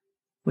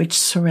which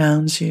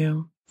surrounds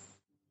you.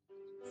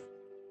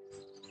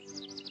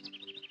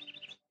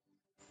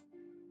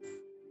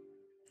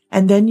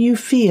 And then you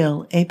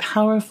feel a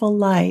powerful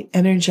light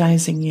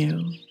energizing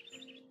you.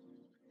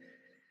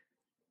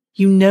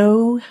 You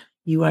know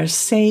you are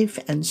safe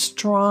and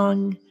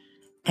strong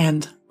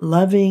and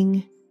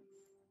loving,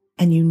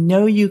 and you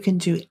know you can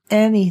do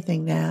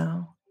anything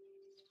now.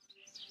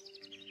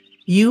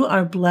 You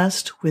are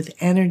blessed with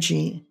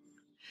energy.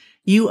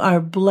 You are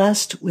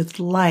blessed with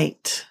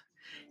light.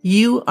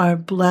 You are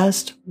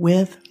blessed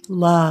with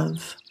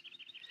love.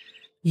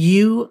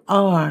 You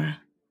are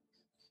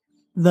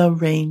the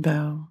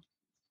rainbow.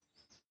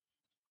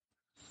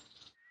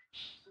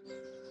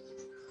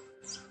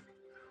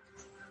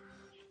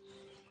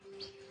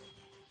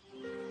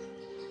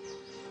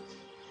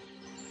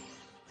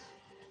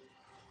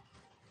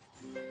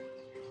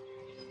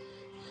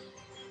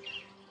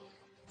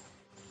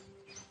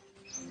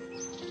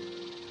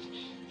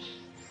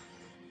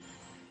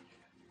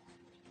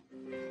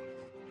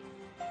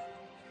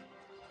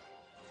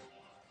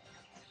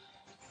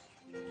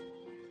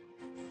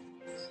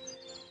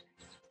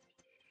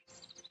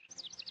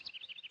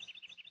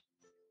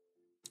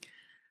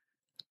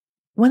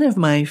 One of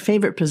my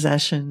favorite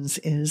possessions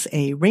is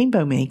a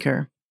rainbow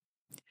maker.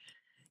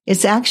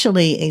 It's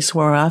actually a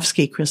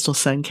Swarovski crystal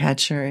sun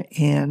catcher,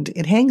 and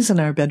it hangs in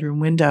our bedroom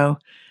window.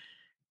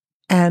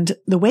 And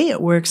the way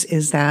it works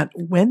is that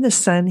when the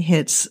sun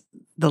hits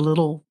the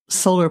little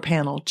solar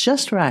panel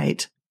just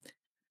right,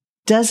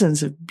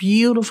 dozens of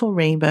beautiful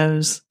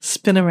rainbows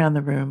spin around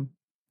the room.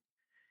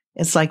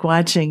 It's like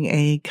watching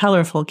a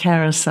colorful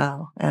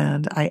carousel,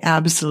 and I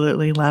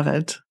absolutely love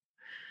it.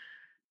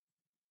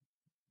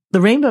 The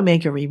Rainbow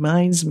Maker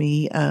reminds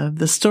me of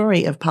the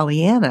story of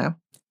Pollyanna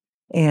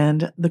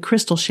and the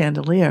crystal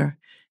chandelier.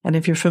 And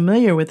if you're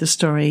familiar with the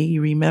story,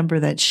 you remember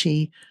that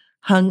she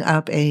hung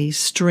up a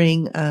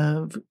string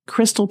of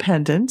crystal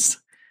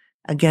pendants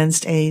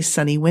against a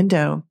sunny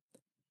window.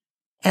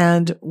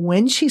 And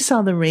when she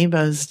saw the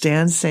rainbows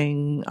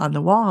dancing on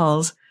the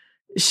walls,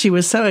 she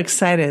was so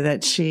excited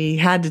that she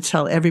had to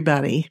tell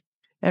everybody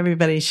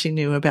she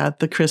knew about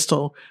the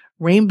crystal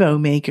rainbow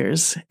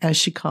makers, as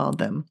she called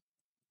them.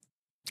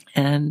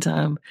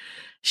 And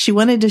she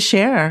wanted to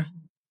share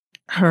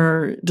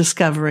her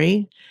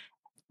discovery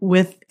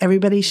with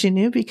everybody she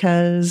knew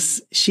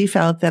because she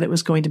felt that it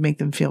was going to make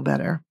them feel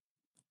better.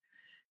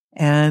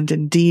 And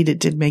indeed, it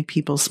did make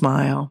people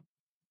smile.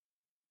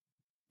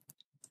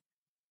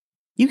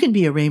 You can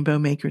be a rainbow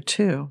maker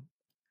too.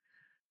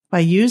 By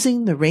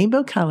using the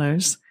rainbow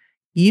colors,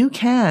 you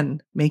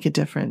can make a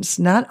difference,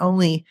 not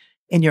only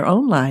in your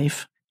own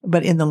life,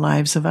 but in the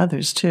lives of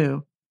others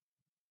too.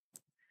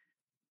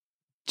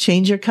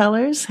 Change your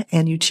colors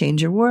and you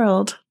change your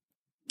world.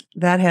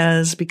 That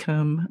has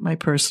become my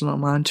personal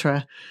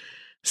mantra.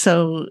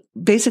 So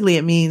basically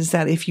it means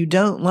that if you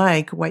don't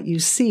like what you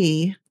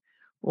see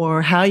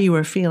or how you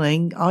are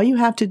feeling, all you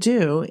have to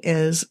do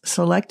is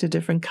select a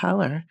different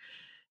color.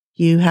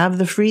 You have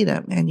the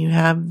freedom and you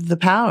have the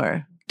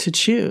power to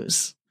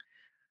choose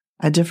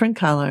a different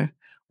color,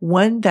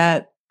 one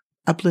that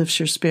uplifts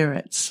your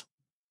spirits.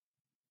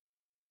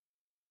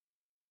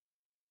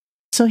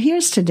 So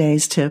here's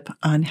today's tip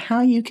on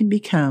how you can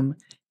become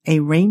a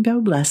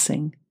rainbow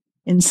blessing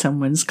in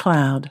someone's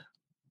cloud.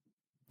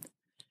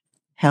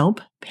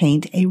 Help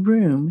paint a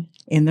room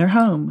in their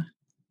home.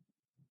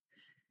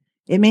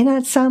 It may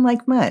not sound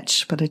like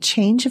much, but a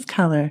change of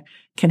color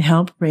can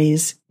help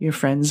raise your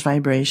friend's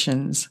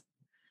vibrations.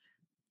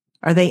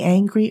 Are they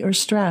angry or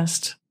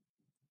stressed?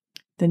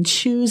 Then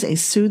choose a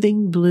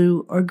soothing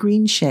blue or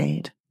green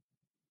shade.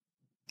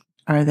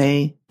 Are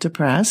they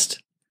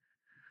depressed?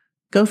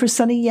 Go for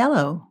sunny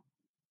yellow.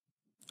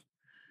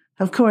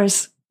 Of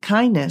course,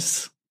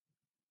 kindness.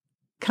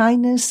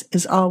 Kindness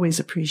is always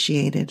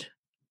appreciated.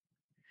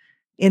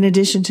 In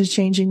addition to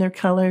changing their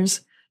colors,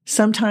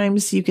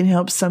 sometimes you can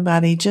help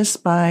somebody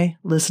just by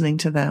listening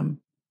to them.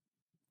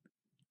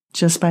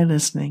 Just by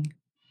listening.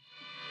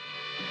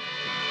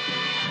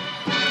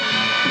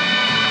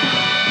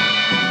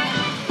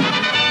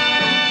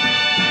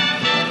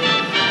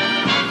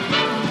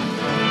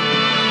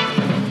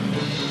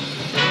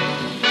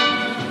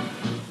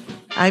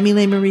 I'm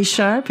ELEYNE-MARI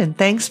SHARP, and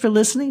thanks for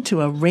listening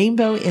to A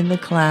Rainbow in the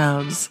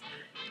Clouds.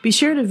 Be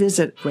sure to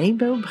visit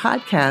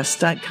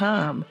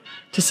rainbowpodcast.com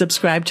to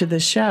subscribe to the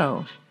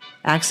show,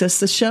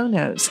 access the show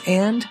notes,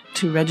 and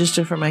to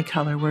register for my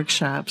color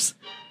workshops.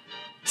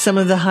 Some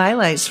of the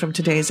highlights from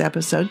today's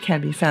episode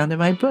can be found in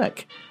my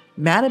book,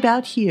 Mad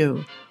About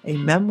Hue, a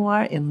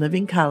memoir in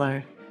living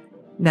color,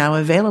 now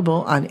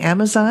available on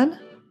Amazon,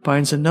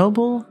 Barnes &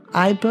 Noble,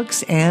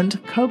 iBooks,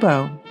 and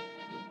Kobo.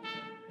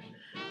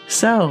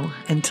 So,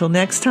 until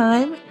next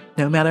time,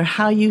 no matter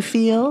how you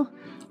feel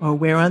or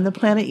where on the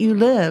planet you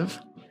live,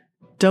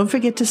 don't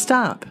forget to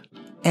stop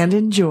and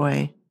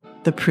enjoy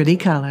the pretty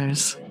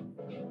colors.